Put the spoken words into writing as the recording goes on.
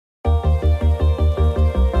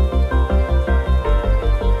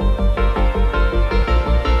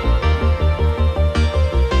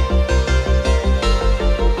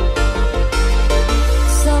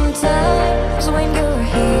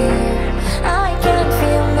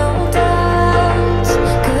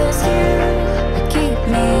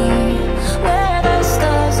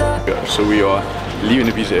So we are leaving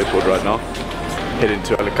Ibiza airport right now, heading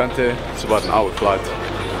to Alicante. It's about an hour flight,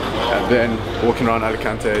 and then walking around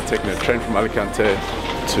Alicante, taking a train from Alicante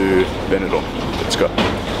to Benidorm. Let's go.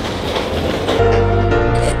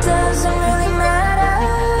 It doesn't really matter,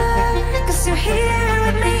 'cause you're here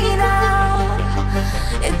with me now.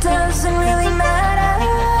 It doesn't really matter,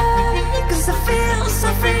 'cause I feel so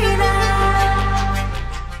free now.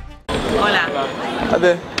 Hola. Hi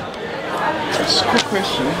there. Just a quick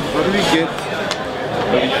question. How do we get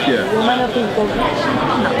over here?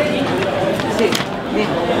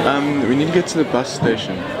 We need to get to the bus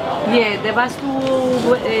station. Yeah, the bus to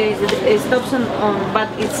stops on, but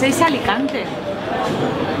it says Alicante.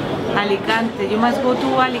 Alicante. You must go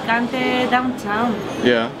to Alicante downtown.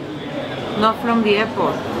 Yeah. Not from the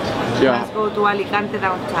airport. You Yeah. must go to Alicante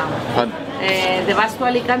downtown. Pardon? The bus to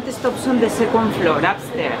Alicante stops on the second floor,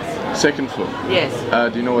 upstairs. Second floor. Yes.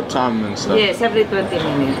 Do you know what time and stuff? Yes, every 20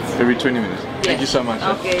 minutes. Every 20 minutes. Yes. Thank you so much.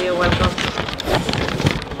 Okay, you're welcome.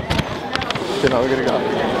 Okay, now we're gonna go.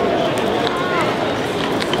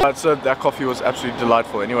 Alright, so that coffee was absolutely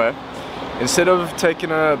delightful. Anyway, instead of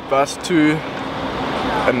taking a bus to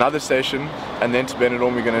another station and then to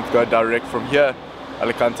Benidorm, we're gonna go direct from here,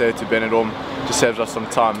 Alicante to Benidorm. Just saves us some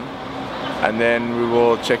time, and then we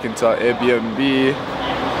will check into our Airbnb.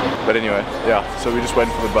 But anyway, yeah, so we're just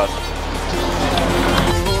waiting for the bus.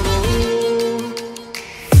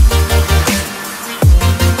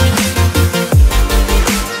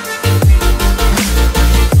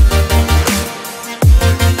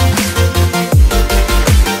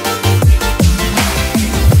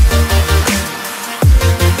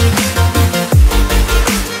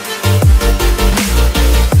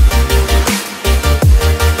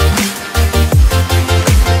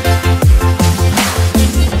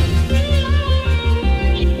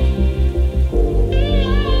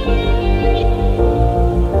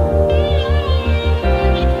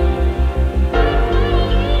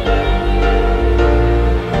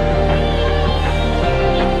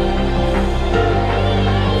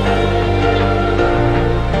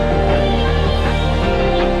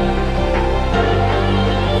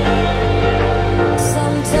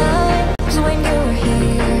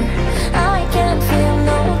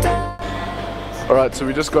 Alright, so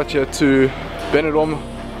we just got here to Benidorm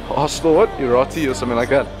Hostel, what? Irati or something like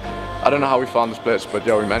that. I don't know how we found this place, but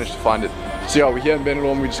yeah, we managed to find it. So yeah, we're here in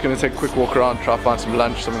Benidorm. We're just going to take a quick walk around, try to find some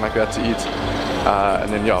lunch, something like that to eat.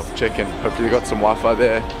 And then yeah, check in. Hopefully they got some Wi-Fi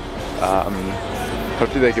there.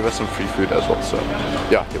 Hopefully they give us some free food as well. So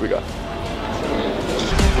yeah, here we go.